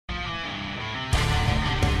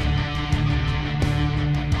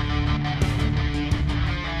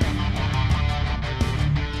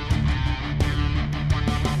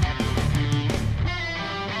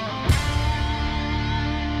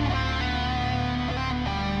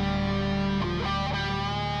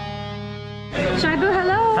Shaibu,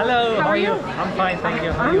 hello. Hello, How are you? I'm fine, thank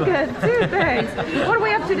you. How are I'm you? good too, thanks. What are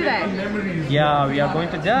we up to today? Yeah, we are going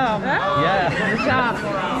to jump. Huh? Yeah. Good job.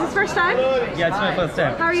 Is this first time? Yeah, it's my first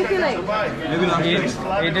time. How are you feeling?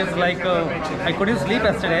 It is like I couldn't sleep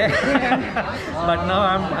yesterday, but now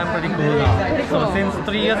I'm pretty cool now. Pretty cool. So since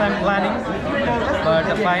 3 years I'm planning, but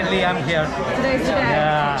finally I'm here. Today's the day.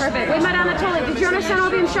 Yeah. Perfect. We met on the trolley. Did you understand all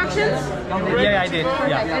the instructions? Yeah, I did. Perfect.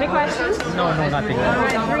 Yeah. Any questions? No, nothing. All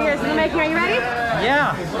right, 3 years in the making. Are you ready?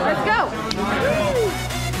 Yeah. Let's go.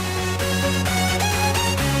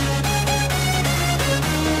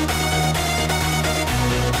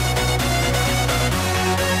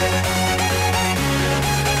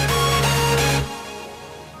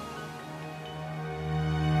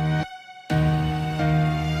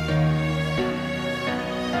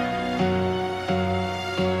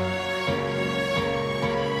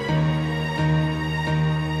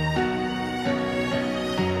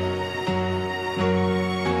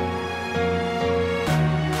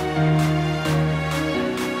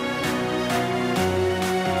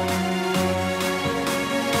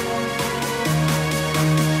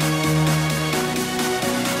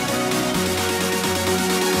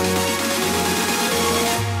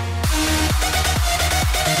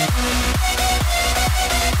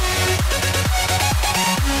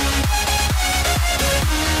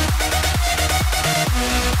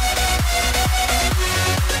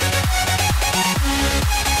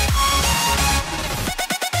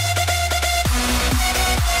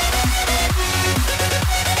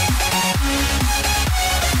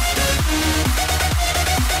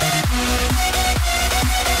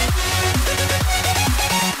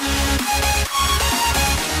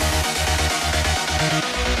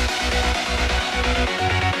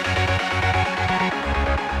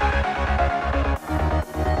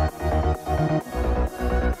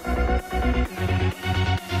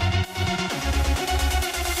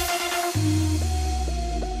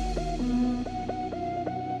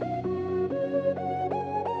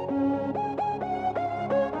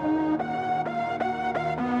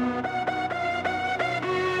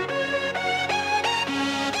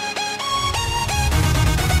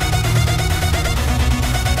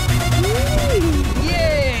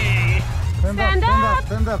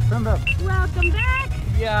 Stand up. Welcome back.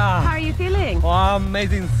 Yeah. How are you feeling? Oh,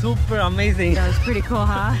 amazing. Super amazing. That was pretty cool,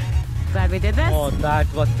 huh? Glad we did this. Oh, that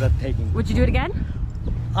was breathtaking. Would you do it again?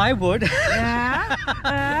 I would.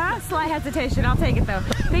 Yeah. Slight hesitation. I'll take it though.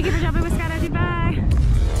 Thank you for jumping with Skydive.